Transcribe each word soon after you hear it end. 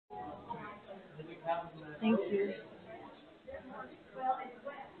Thank you.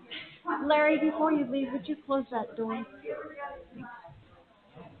 Larry, before you leave, would you close that door?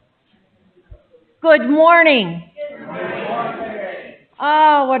 Good morning. Good morning.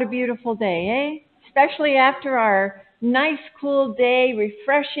 Oh, what a beautiful day, eh? Especially after our nice, cool day,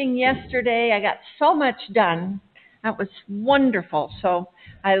 refreshing yesterday. I got so much done. That was wonderful. So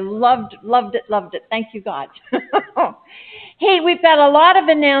I loved it. Thank you, God. Hey, we've got a lot of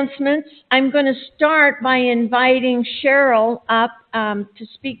announcements. I'm going to start by inviting Cheryl up to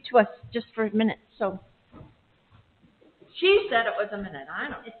speak to us just for a minute. So she said it was a minute. I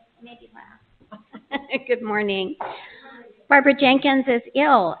don't know. It's maybe last. Good morning. Barbara Jenkins is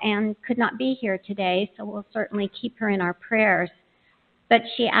ill and could not be here today, so we'll certainly keep her in our prayers. But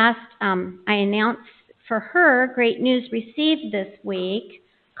she asked, I announced for her great news received this week.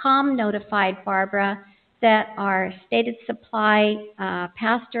 COM notified Barbara that our stated supply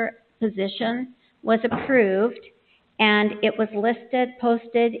pastor position was approved, and it was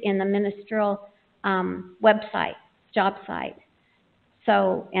posted in the ministerial website, job site.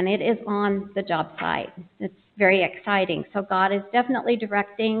 So, and it is on the job site. It's very exciting. So God is definitely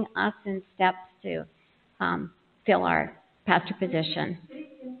directing us in steps to fill our pastor position.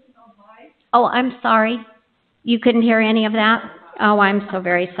 Oh, I'm sorry. You couldn't hear any of that? Oh, I'm so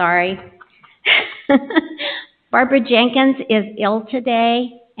very sorry. Barbara Jenkins is ill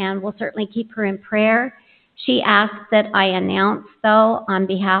today, and we'll certainly keep her in prayer. She asked that I announce, though, on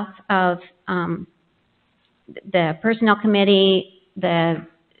behalf of the Personnel Committee, the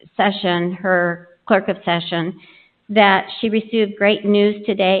session, her clerk of session, that she received great news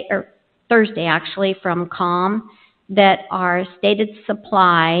today, or Thursday actually, from COM, that our stated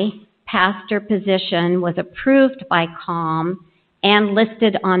supply pastor position was approved by COM and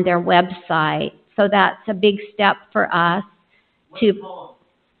listed on their website. So that's a big step for us to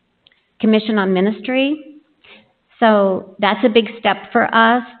Commission on Ministry. So that's a big step for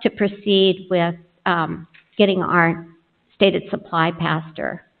us to proceed with getting our stated supply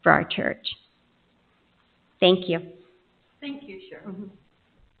pastor for our church. Thank you. Thank you, Cheryl. Mm-hmm.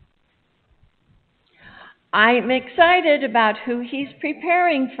 I'm excited about who he's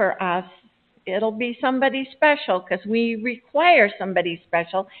preparing for us. It'll be somebody special because we require somebody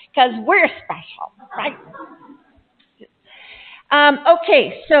special because we're special, right?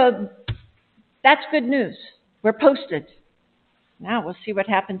 Okay, so that's good news. We're posted. Now we'll see what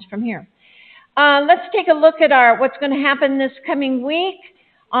happens from here. Let's take a look at what's going to happen this coming week.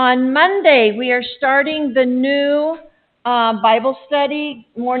 On Monday, we are starting the new Bible study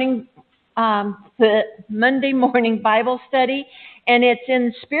the Monday morning Bible study, and it's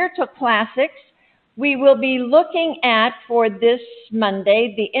in Spiritual Classics. We will be looking at, for this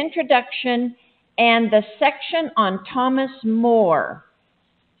Monday, the introduction and the section on Thomas More.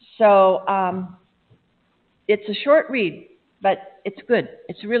 So it's a short read, but it's good.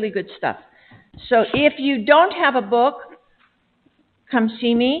 It's really good stuff. So if you don't have a book, come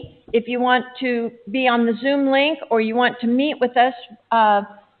see me. If you want to be on the Zoom link or you want to meet with us,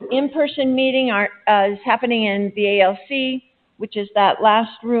 in-person meeting is happening in the ALC, which is that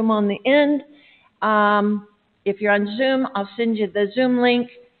last room on the end. If you're on Zoom, I'll send you the Zoom link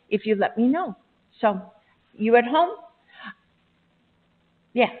if you let me know. So, you at home?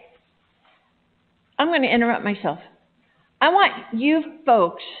 Yeah. I'm going to interrupt myself. I want you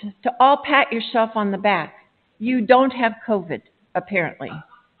folks to all pat yourself on the back. You don't have COVID, apparently.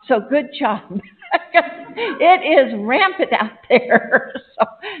 So good job. It is rampant out there. So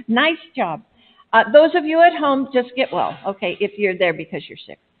nice job. Those of you at home, just get well. Okay, if you're there because you're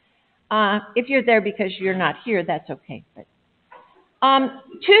sick. If you're there because you're not here, that's okay. But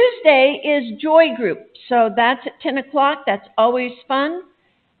Tuesday is Joy Group. So that's at 10 o'clock. That's always fun.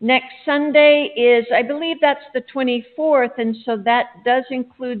 Next Sunday is, I believe that's the 24th, and so that does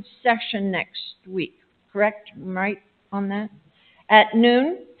include session next week. Correct? I'm right on that? At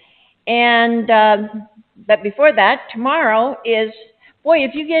noon. And but before that, tomorrow is, boy,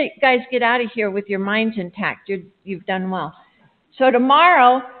 if you guys get out of here with your minds intact, you've done well. So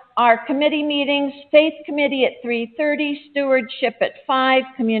tomorrow, our committee meetings, Faith Committee at 3:30, Stewardship at 5,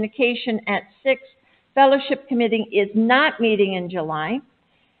 Communication at 6. Fellowship Committee is not meeting in July.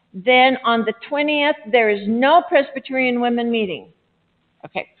 Then on the 20th, there is no Presbyterian women meeting.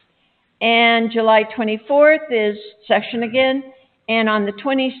 Okay. And July 24th is session again. And on the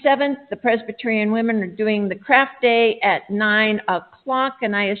 27th, the Presbyterian women are doing the craft day at 9 o'clock.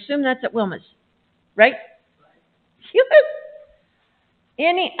 And I assume that's at Wilma's, right?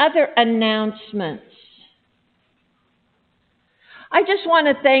 Any other announcements? I just want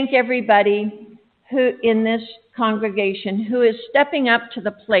to thank everybody who in this congregation who is stepping up to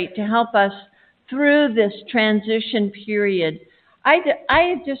the plate to help us through this transition period.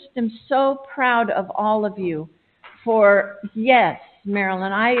 I just am so proud of all of you for, yes,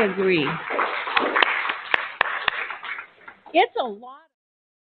 Marilyn, I agree. It's a lot.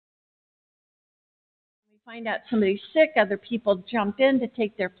 We find out somebody's sick, other people jump in to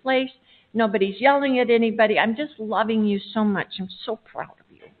take their place. Nobody's yelling at anybody. I'm just loving you so much. I'm so proud of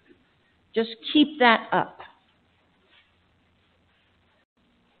you. Just keep that up.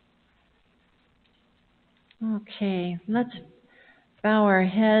 Okay, let's bow our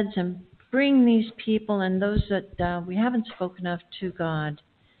heads and bring these people and those that we haven't spoken of to God.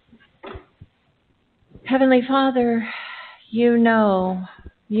 Heavenly Father, you know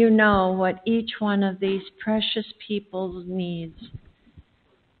what each one of these precious people needs.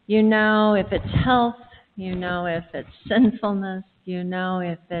 You know if it's health, you know if it's sinfulness, you know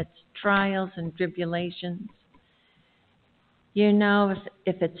if it's trials and tribulations. You know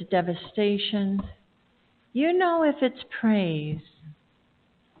if it's devastation. You know if it's praise.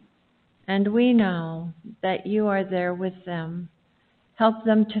 And we know that you are there with them. Help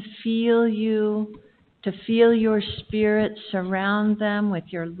them to feel you, to feel your spirit surround them with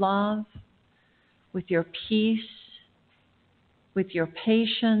your love, with your peace, with your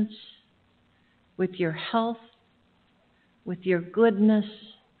patience, with your health, with your goodness.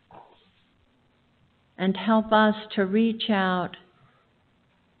 And help us to reach out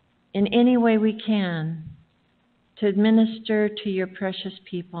in any way we can to administer to your precious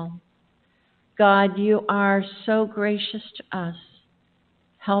people. God, you are so gracious to us.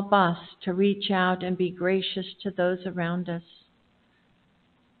 Help us to reach out and be gracious to those around us.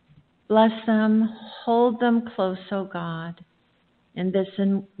 Bless them, hold them close, O God. And this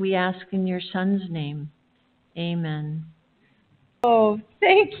we ask in your Son's name. Amen. Oh,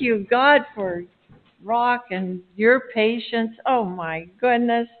 thank you, God, for Rock and your patience. Oh, my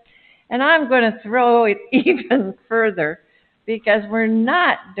goodness. And I'm going to throw it even further because we're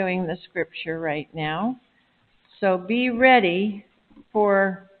not doing the scripture right now. So be ready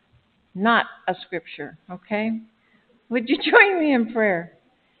for not a scripture, okay? Would you join me in prayer?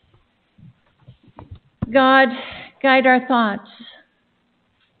 God, guide our thoughts.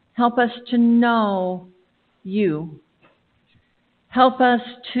 Help us to know you. Help us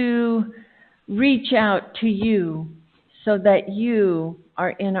to reach out to you so that you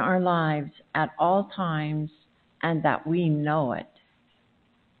are in our lives at all times and that we know it.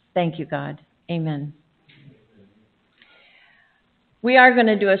 Thank you, God. Amen. We are going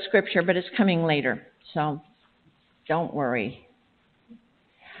to do a scripture, but it's coming later, so don't worry.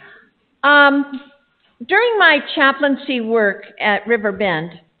 During my chaplaincy work at River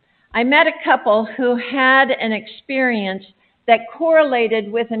Bend, I met a couple who had an experience that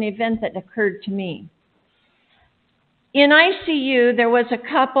correlated with an event that occurred to me. In ICU, there was a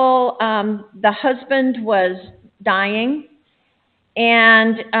couple, the husband was dying,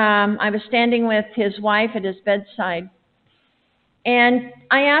 and I was standing with his wife at his bedside. And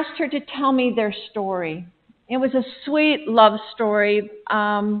I asked her to tell me their story. It was a sweet love story,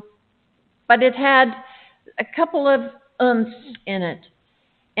 but it had a couple of umphs in it.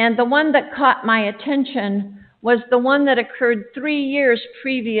 And the one that caught my attention was the one that occurred 3 years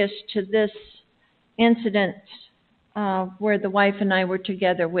previous to this incident where the wife and I were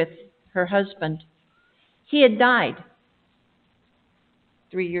together with her husband. He had died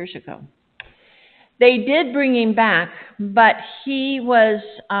 3 years ago. They did bring him back, but he was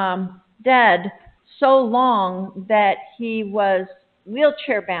dead so long that he was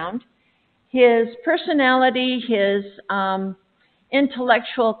wheelchair bound. His personality, his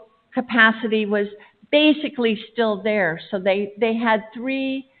intellectual capacity was basically still there. So they had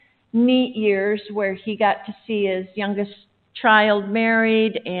 3 neat years where he got to see his youngest child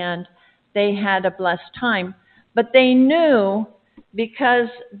married, and they had a blessed time. But they knew, because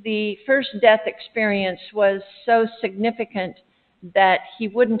the first death experience was so significant, that he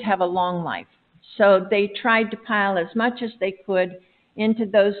wouldn't have a long life. So they tried to pile as much as they could into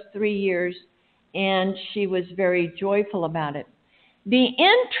those 3 years, and she was very joyful about it. The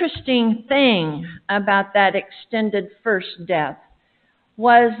interesting thing about that extended first death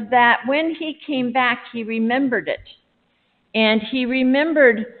was that when he came back, he remembered it. And he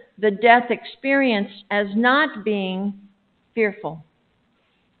remembered the death experience as not being fearful.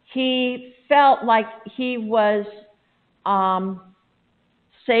 He felt like he was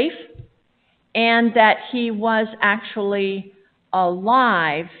safe and that he was actually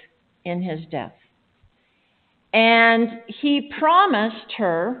alive in his death. And he promised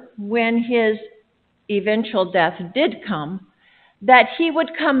her, when his eventual death did come, that he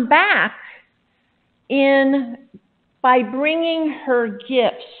would come back by bringing her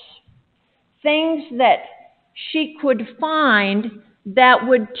gifts things that she could find that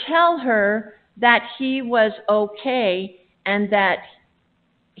would tell her that he was okay and that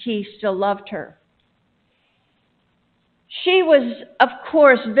he still loved her. She was, of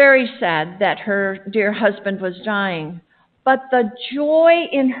course, very sad that her dear husband was dying, but the joy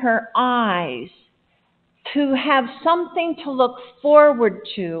in her eyes to have something to look forward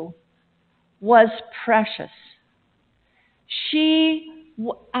to was precious.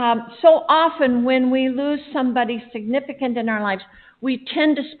 So often when we lose somebody significant in our lives, we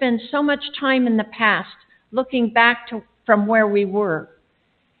tend to spend so much time in the past looking back from where we were.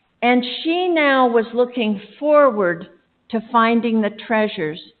 And she now was looking forward to finding the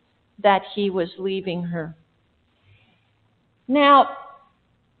treasures that he was leaving her. Now,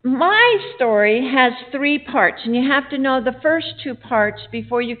 my story has 3 parts, and you have to know the first 2 parts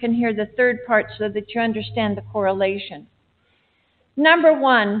before you can hear the third part so that you understand the correlation. Number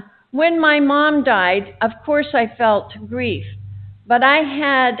 1, when my mom died, of course I felt grief, but I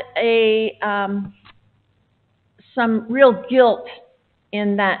had some real guilt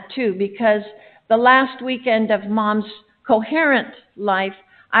in that too, because the last weekend of Mom's coherent life,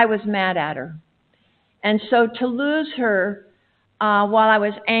 I was mad at her. And so to lose her while I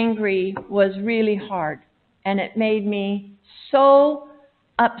was angry was really hard. And it made me so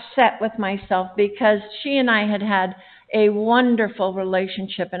upset with myself because she and I had had a wonderful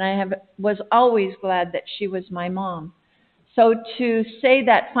relationship, and I was always glad that she was my mom. So to say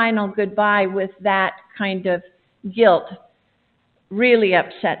that final goodbye with that kind of guilt really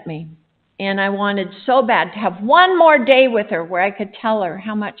upset me. And I wanted so bad to have one more day with her where I could tell her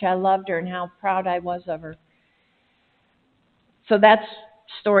how much I loved her and how proud I was of her. So that's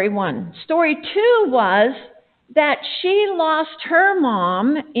story 1. Story 2 was that she lost her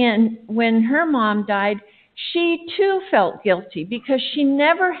mom, and when her mom died, she too felt guilty because she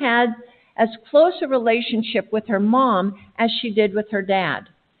never had as close a relationship with her mom as she did with her dad.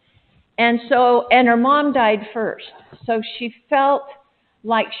 And her mom died first. So she felt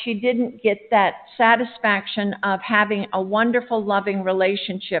like she didn't get that satisfaction of having a wonderful, loving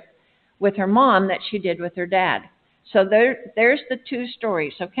relationship with her mom that she did with her dad. So there's the 2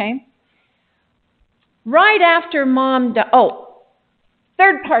 stories, okay? Right after Mom died,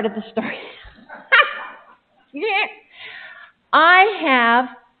 third part of the story. Yeah. I have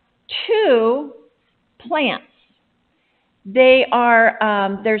 2 plants. They are,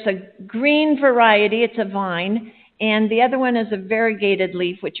 there's a green variety, it's a vine, and the other one is a variegated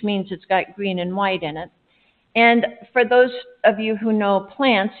leaf, which means it's got green and white in it. And for those of you who know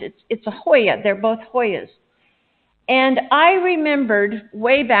plants, it's a Hoya. They're both Hoyas. And I remembered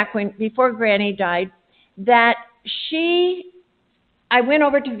way back before Granny died, that I went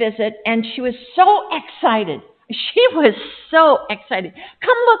over to visit, and she was so excited. She was so excited.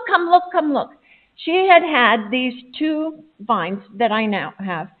 Come look, come look, come look. She had these 2 vines that I now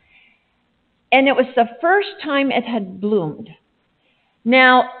have, and it was the first time it had bloomed.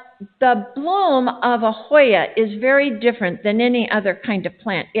 Now, the bloom of a Hoya is very different than any other kind of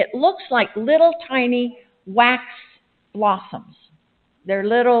plant. It looks like little tiny wax blossoms. They're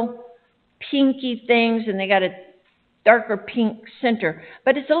little pinky things, and they got a darker pink center.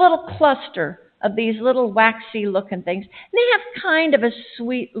 But it's a little cluster of these little waxy looking things. And they have kind of a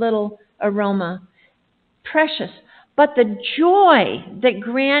sweet little aroma. Precious. But the joy that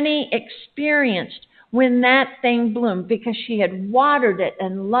Granny experienced when that thing bloomed, because she had watered it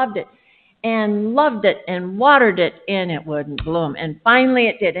and loved it and watered it, and it wouldn't bloom. And finally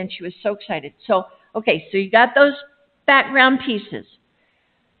it did, and she was so excited. So you got those background pieces.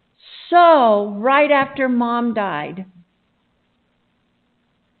 So right after Mom died,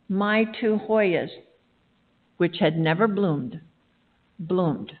 my 2 Hoyas, which had never bloomed.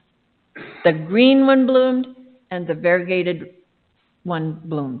 The green one bloomed, and the variegated one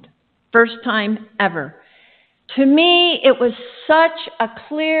bloomed. First time ever. To me, it was such a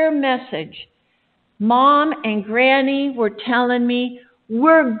clear message. Mom and Granny were telling me,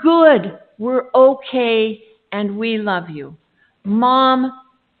 we're good, we're okay, and we love you. Mom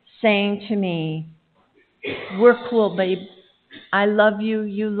saying to me, we're cool, babe. I love you,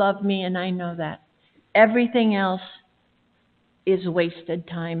 you love me, and I know that. Everything else is wasted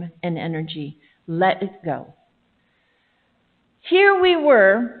time and energy. Let it go. Here we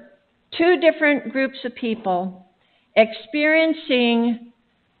were, 2 different groups of people experiencing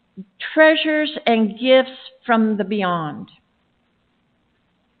treasures and gifts from the beyond.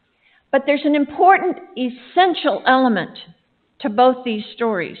 But there's an important, essential element to both these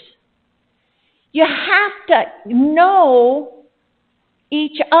stories. You have to know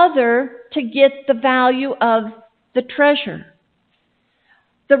each other to get the value of the treasure.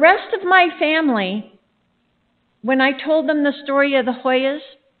 The rest of my family, when I told them the story of the Hoyas,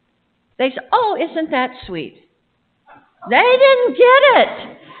 they said, "Oh, isn't that sweet?" They didn't get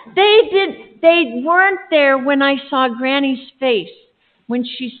it. They weren't there when I saw Granny's face when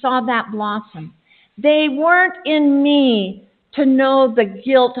she saw that blossom. They weren't in me to know the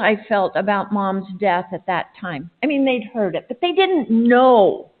guilt I felt about Mom's death at that time. I mean, they'd heard it, but they didn't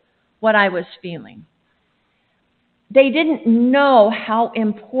know what I was feeling. They didn't know how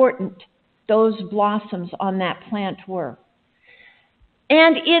important those blossoms on that plant were.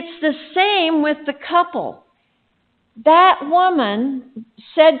 And it's the same with the couple. That woman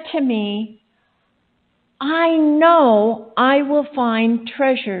said to me, "I know I will find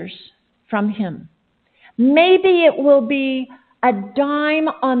treasures from him. Maybe it will be a dime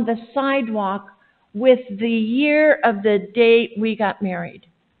on the sidewalk with the year of the date we got married.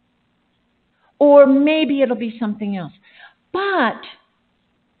 Or maybe it'll be something else." But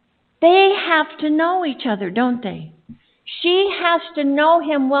they have to know each other, don't they? She has to know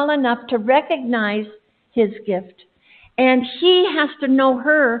him well enough to recognize his gift. And he has to know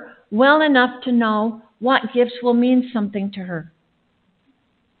her well enough to know what gifts will mean something to her.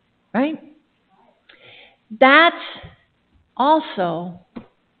 Right? That's also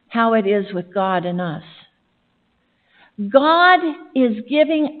how it is with God and us. God is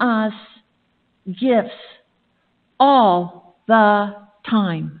giving us gifts all the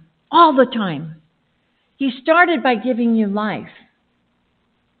time. All the time. He started by giving you life.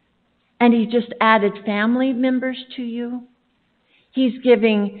 And he just added family members to you. He's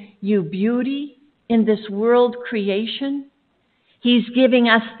giving you beauty in this world creation. He's giving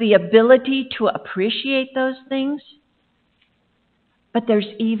us the ability to appreciate those things. But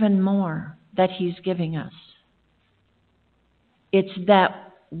there's even more that he's giving us. It's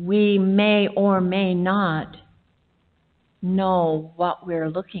that we may or may not know what we're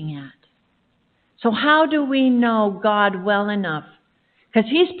looking at. So how do we know God well enough? Because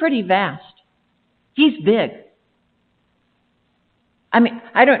he's pretty vast. He's big. I mean,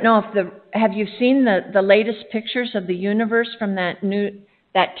 I don't know if have you seen the latest pictures of the universe from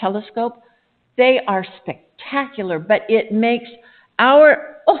that telescope? They are spectacular, but it makes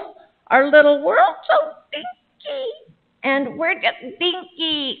our little world so dinky. And we're just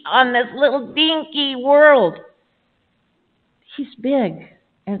dinky on this little dinky world. He's big,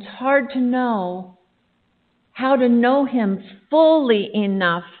 and it's hard to know how to know him fully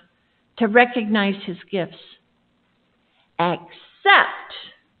enough to recognize his gifts. Except,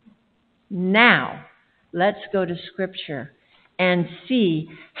 now, let's go to Scripture and see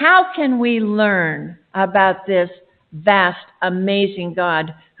how can we learn about this vast, amazing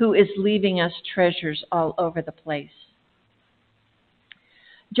God who is leaving us treasures all over the place.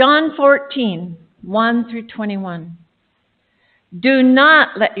 John 14, 1 through 21. Do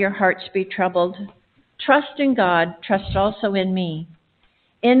not let your hearts be troubled. Trust in God, trust also in me.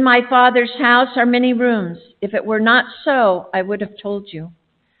 In my Father's house are many rooms. If it were not so, I would have told you.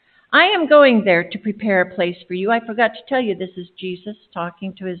 I am going there to prepare a place for you. I forgot to tell you, this is Jesus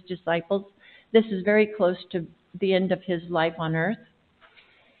talking to his disciples. This is very close to the end of his life on earth.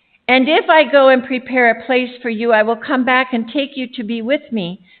 And if I go and prepare a place for you, I will come back and take you to be with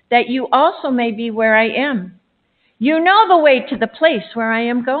me, that you also may be where I am. You know the way to the place where I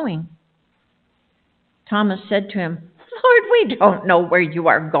am going. Thomas said to him, Lord, we don't know where you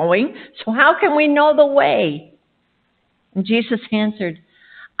are going, so how can we know the way? And Jesus answered,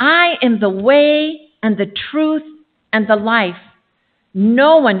 I am the way and the truth and the life.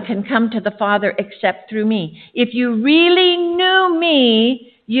 No one can come to the Father except through me. If you really knew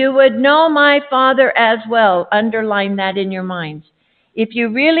me, you would know my Father as well. Underline that in your minds. If you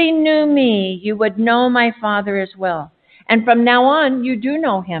really knew me, you would know my Father as well. And from now on, you do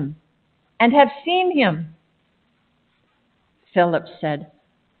know him and have seen him. Philip said,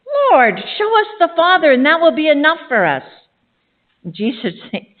 Lord, show us the Father, and that will be enough for us. And Jesus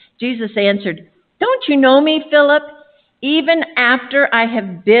answered, Don't you know me, Philip? Even after I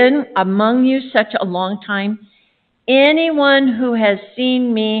have been among you such a long time, anyone who has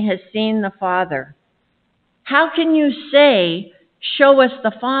seen me has seen the Father. How can you say, show us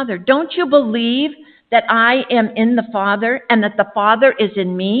the Father? Don't you believe that I am in the Father and that the Father is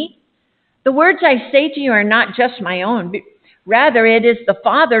in me? The words I say to you are not just my own. Rather, it is the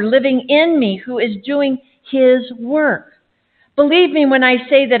Father living in me who is doing his work. Believe me when I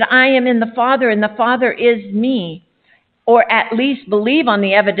say that I am in the Father and the Father is me, or at least believe on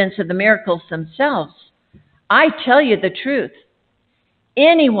the evidence of the miracles themselves. I tell you the truth.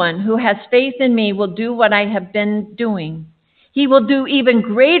 Anyone who has faith in me will do what I have been doing. He will do even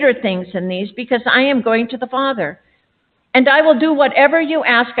greater things than these because I am going to the Father. And I will do whatever you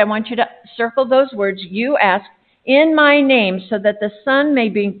ask. I want you to circle those words. You ask in my name, so that the Son may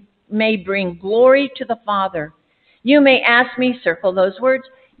bring glory to the Father. You may ask me, circle those words,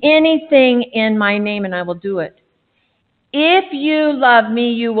 anything in my name, and I will do it. If you love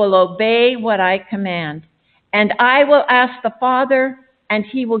me, you will obey what I command. And I will ask the Father, and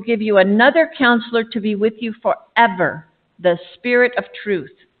he will give you another counselor to be with you forever, the Spirit of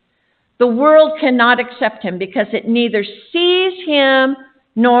truth. The world cannot accept him because it neither sees him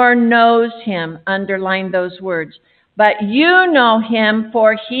nor knows him. Underline those words. But you know him,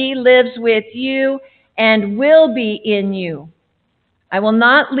 for he lives with you and will be in you. I will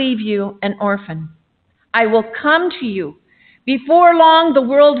not leave you an orphan. I will come to you. Before long, the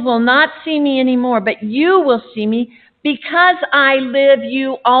world will not see me anymore, but you will see me. Because I live,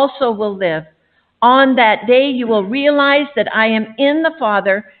 you also will live. On that day, you will realize that I am in the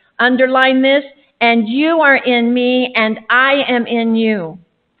Father. Underline this, and you are in me, and I am in you.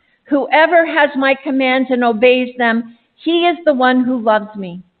 Whoever has my commands and obeys them, he is the one who loves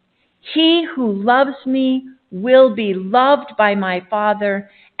me. He who loves me will be loved by my Father,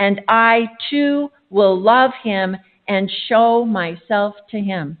 and I too will love him and show myself to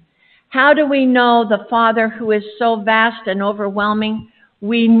him. How do we know the Father who is so vast and overwhelming?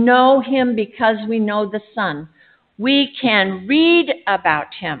 We know him because we know the Son. We can read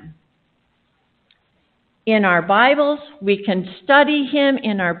about him in our Bibles. We can study him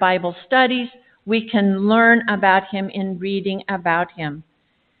in our Bible studies. We can learn about him in reading about him.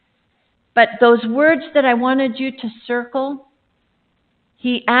 But those words that I wanted you to circle,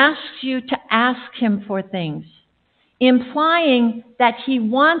 he asks you to ask him for things, implying that he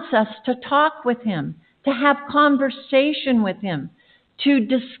wants us to talk with him, to have conversation with him, to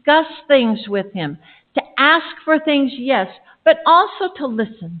discuss things with him, to ask for things, yes, but also to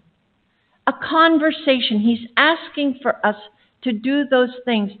listen. A conversation. He's asking for us to do those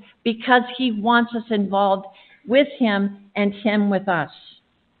things because he wants us involved with him and him with us.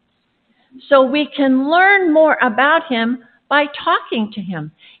 So we can learn more about him by talking to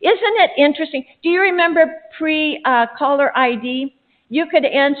him. Isn't it interesting? Do you remember pre-caller ID? You could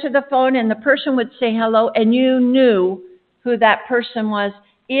answer the phone and the person would say hello and you knew who that person was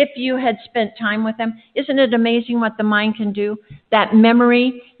if you had spent time with them. Isn't it amazing what the mind can do? That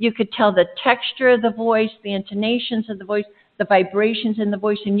memory, you could tell the texture of the voice, the intonations of the voice, the vibrations in the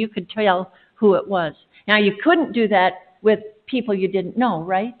voice, and you could tell who it was. Now, you couldn't do that with people you didn't know,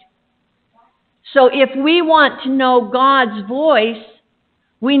 right? So if we want to know God's voice,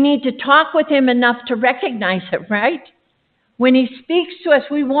 we need to talk with him enough to recognize it, right? When he speaks to us,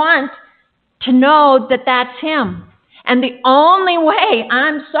 we want to know that that's him. And the only way,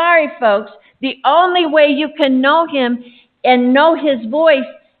 I'm sorry, folks, the only way you can know him and know his voice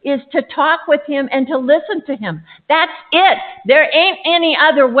is to talk with him and to listen to him. That's it. There ain't any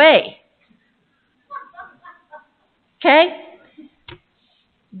other way. Okay?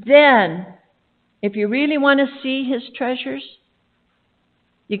 Then, if you really want to see his treasures,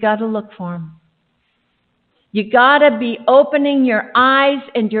 you got to look for him. You got to be opening your eyes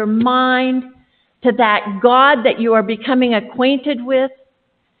and your mind to that God that you are becoming acquainted with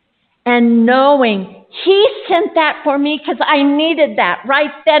and knowing he sent that for me because I needed that.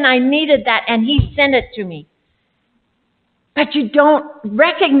 Right then I needed that and he sent it to me. But you don't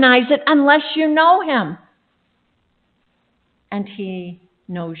recognize it unless you know him. And he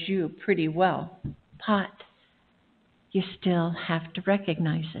knows you pretty well, but you still have to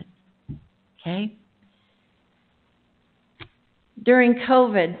recognize it. Okay? During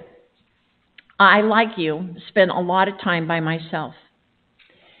COVID, I, like you, spent a lot of time by myself.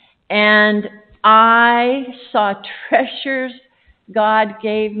 And I saw treasures God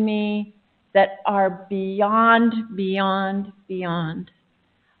gave me that are beyond.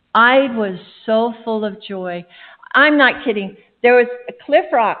 I was so full of joy. I'm not kidding. There was a cliff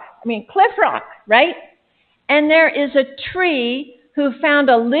rock, right? And there is a tree who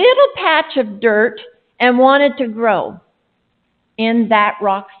found a little patch of dirt and wanted to grow in that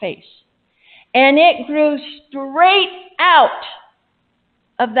rock face. And it grew straight out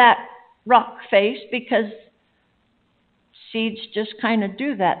of that rock face because seeds just kind of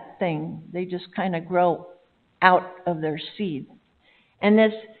do that thing. They just kind of grow out of their seed. And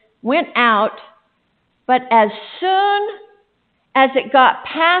this went out, but as soon as it got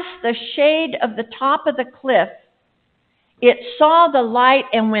past the shade of the top of the cliff, it saw the light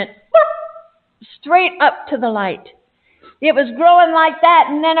and went whoop, straight up to the light. It was growing like that,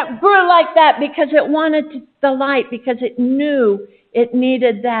 and then it grew like that because it wanted the light, because it knew it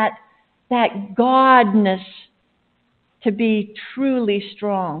needed that godness to be truly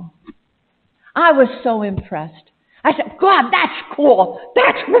strong. I was so impressed. I said, God, that's cool.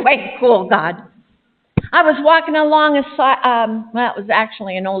 That's way cool, God. I was walking along it was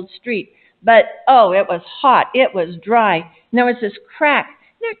actually an old street, but, it was hot. It was dry. And there was this crack.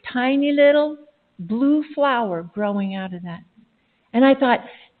 And there a tiny little blue flower growing out of that. And I thought,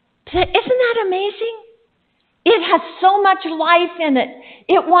 isn't that amazing? It has so much life in it.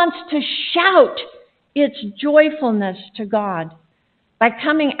 It wants to shout its joyfulness to God by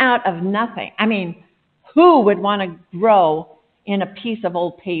coming out of nothing. I mean, who would want to grow in a piece of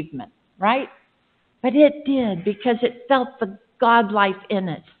old pavement, right? But it did, because it felt the God life in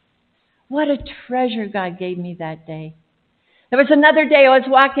it. What a treasure God gave me that day. There was another day I was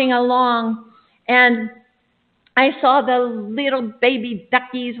walking along, and I saw the little baby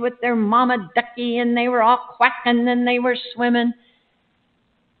duckies with their mama ducky, and they were all quacking, and they were swimming.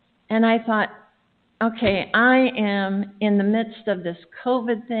 And I thought, okay, I am in the midst of this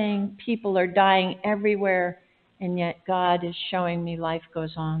COVID thing. People are dying everywhere, and yet God is showing me life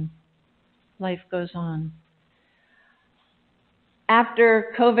goes on. Life goes on.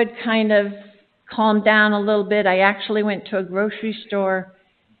 After COVID kind of calmed down a little bit, I actually went to a grocery store,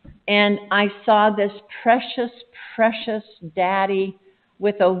 and I saw this precious, precious daddy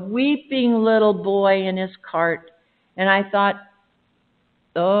with a weeping little boy in his cart. And I thought,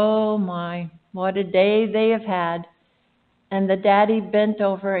 oh my, what a day they have had. And the daddy bent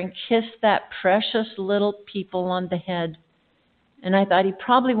over and kissed that precious little people on the head. And I thought he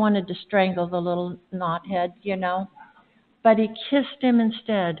probably wanted to strangle the little knothead, but he kissed him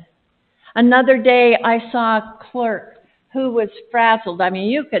instead. Another day I saw a clerk who was frazzled. I mean,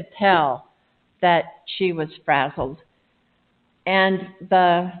 you could tell that she was frazzled. And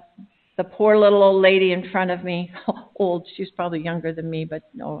the poor little old lady in front of me, old, she's probably younger than me, but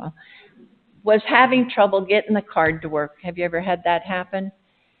no, was having trouble getting the card to work. Have you ever had that happen?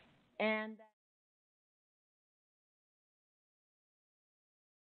 And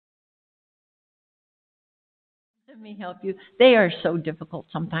let me help you. They are so difficult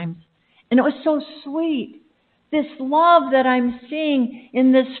sometimes. And it was so sweet. This love that I'm seeing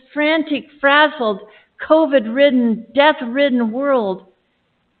in this frantic, frazzled, COVID-ridden, death-ridden world.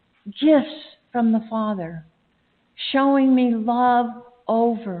 Gifts from the Father, showing me love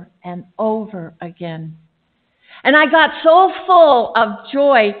over and over again. And I got so full of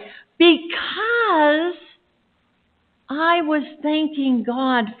joy because I was thanking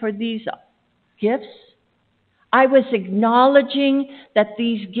God for these gifts. I was acknowledging that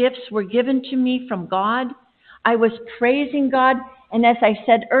these gifts were given to me from God. I was praising God. And as I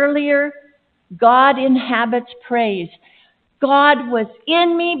said earlier, God inhabits praise. God was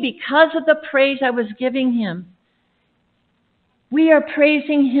in me because of the praise I was giving Him. We are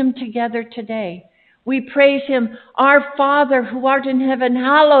praising Him together today. We praise Him, our Father who art in heaven,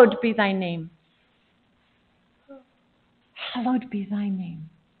 hallowed be thy name. Hallowed be thy name.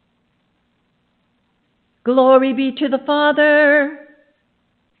 Glory be to the Father.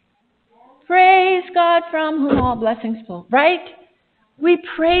 Praise God from whom all blessings flow. Right? We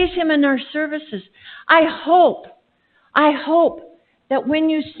praise Him in our services. I hope that when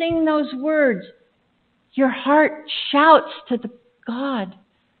you sing those words, your heart shouts to the God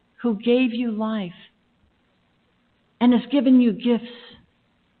who gave you life and has given you gifts.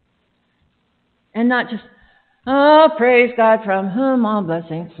 And not just, oh, praise God from whom all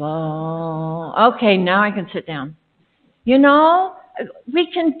blessings flow. Okay, now I can sit down.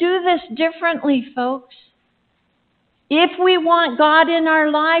 We can do this differently, folks. If we want God in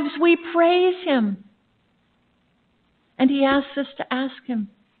our lives, we praise Him. And He asks us to ask Him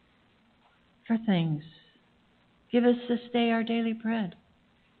for things. Give us this day our daily bread.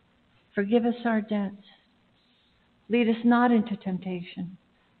 Forgive us our debts. Lead us not into temptation,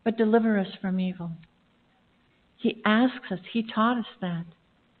 but deliver us from evil. He asks us, He taught us that.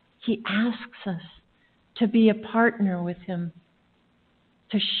 He asks us to be a partner with Him,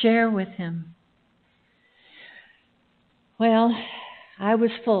 to share with Him. Well, I was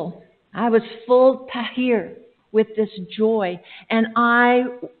full. I was full here with this joy, and I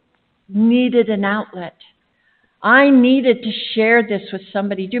needed an outlet. I needed to share this with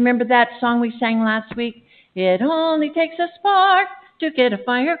somebody. Do you remember that song we sang last week? It only takes a spark to get a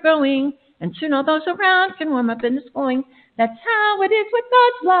fire going, and soon all those around can warm up in this glowing. That's how it is with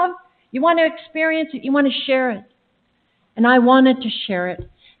God's love. You want to experience it. You want to share it. And I wanted to share it.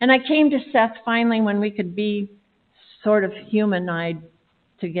 And I came to Seth finally when we could be sort of human-eyed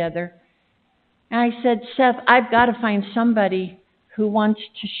together. And I said, Seth, I've got to find somebody who wants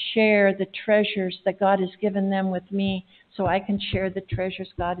to share the treasures that God has given them with me so I can share the treasures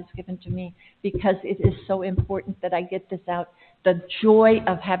God has given to me, because it is so important that I get this out. The joy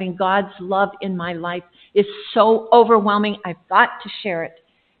of having God's love in my life is so overwhelming. I've got to share it.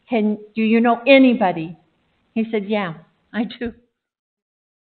 Do you know anybody? He said, yeah, I do.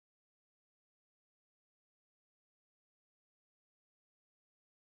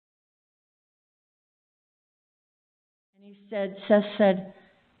 And he said, Seth said,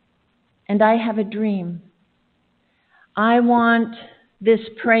 and I have a dream. I want this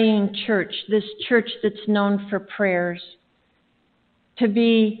praying church, this church that's known for prayers, to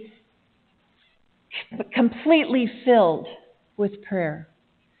be completely filled with prayer.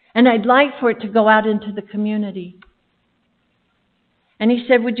 And I'd like for it to go out into the community. And he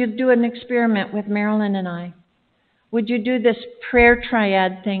said, would you do an experiment with Marilyn and I? Would you do this prayer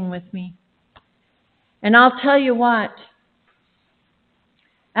triad thing with me? And I'll tell you what,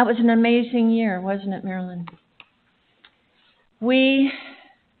 that was an amazing year, wasn't it, Marilyn? We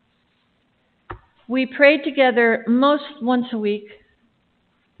prayed together once a week,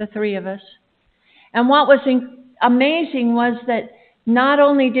 the three of us. And what was amazing was that not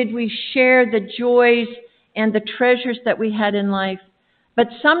only did we share the joys and the treasures that we had in life, but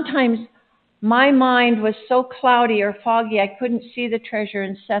sometimes my mind was so cloudy or foggy I couldn't see the treasure,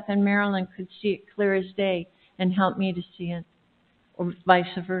 and Seth and Marilyn could see it clear as day and help me to see it, or vice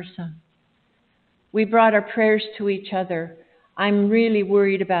versa. We brought our prayers to each other. I'm really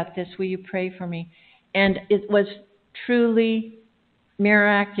worried about this. Will you pray for me? And it was truly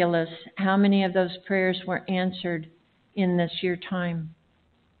miraculous how many of those prayers were answered in this year time.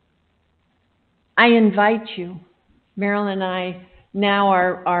 I invite you. Marilyn and I now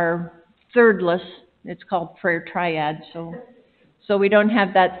are thirdless. It's called prayer triad, so we don't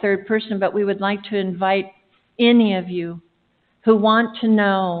have that third person, but we would like to invite any of you who want to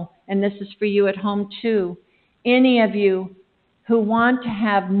know, and this is for you at home too, any of you who want to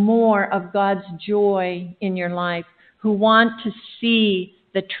have more of God's joy in your life, who want to see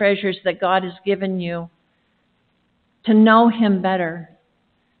the treasures that God has given you, to know Him better,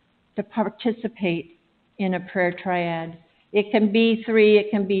 to participate in a prayer triad. It can be 3,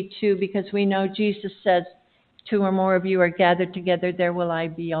 it can be 2, because we know Jesus says, 2 or more of you are gathered together, there will I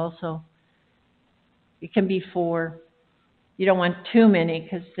be also. It can be 4. You don't want too many,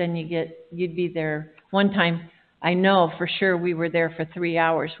 because then you'd be there. One time, I know for sure we were there for 3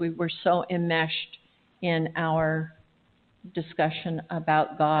 hours. We were so enmeshed in our discussion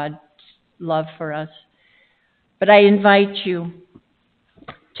about God's love for us. But I invite you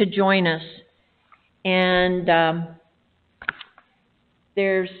to join us. And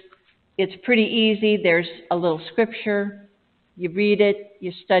it's pretty easy. There's a little scripture. You read it,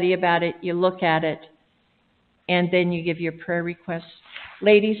 you study about it, you look at it, and then you give your prayer requests.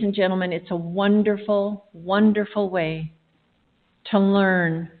 Ladies and gentlemen, it's a wonderful, wonderful way to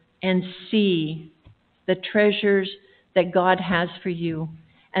learn and see the treasures that God has for you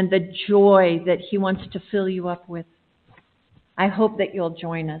and the joy that He wants to fill you up with. I hope that you'll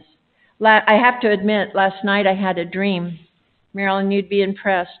join us. I have to admit, last night I had a dream. Marilyn, you'd be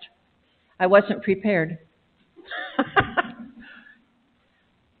impressed. I wasn't prepared.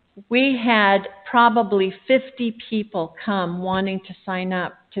 We had probably 50 people come wanting to sign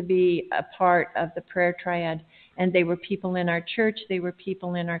up to be a part of the prayer triad. And they were people in our church, they were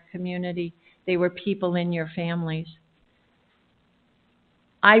people in our community, they were people in your families.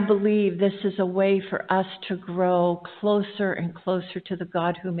 I believe this is a way for us to grow closer and closer to the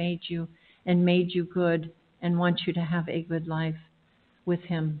God who made you and made you good and wants you to have a good life with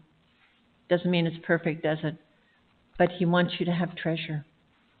Him. Doesn't mean it's perfect, does it? But He wants you to have treasure.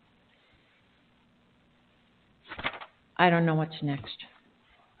 I don't know what's next.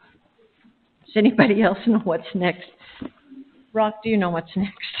 Does anybody else know what's next? Rock, do you know what's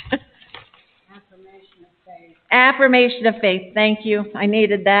next? Affirmation of faith. Affirmation of faith. Thank you. I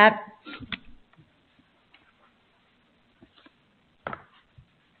needed that.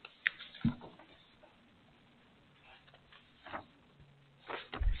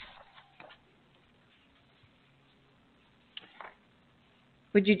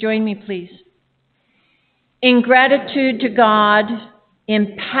 Would you join me, please? In gratitude to God,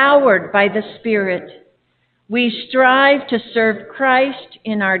 empowered by the Spirit, we strive to serve Christ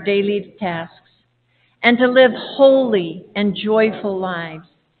in our daily tasks and to live holy and joyful lives,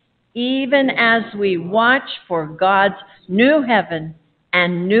 even as we watch for God's new heaven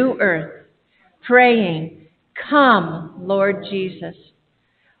and new earth, praying, "Come, Lord Jesus."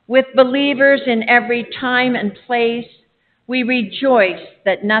 With believers in every time and place, we rejoice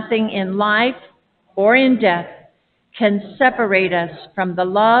that nothing in life or in death can separate us from the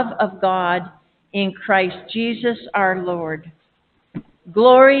love of God in Christ Jesus our Lord.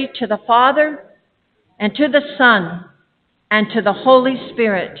 Glory to the Father, and to the Son, and to the Holy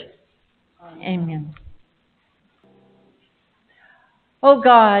Spirit. Amen. O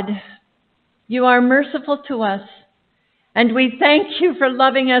God, you are merciful to us, and we thank you for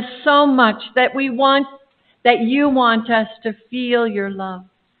loving us so much that you want us to feel your love,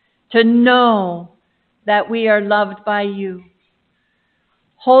 to know that we are loved by you.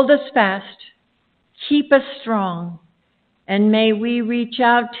 Hold us fast, keep us strong, and may we reach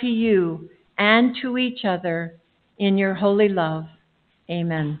out to you and to each other in your holy love.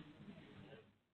 Amen.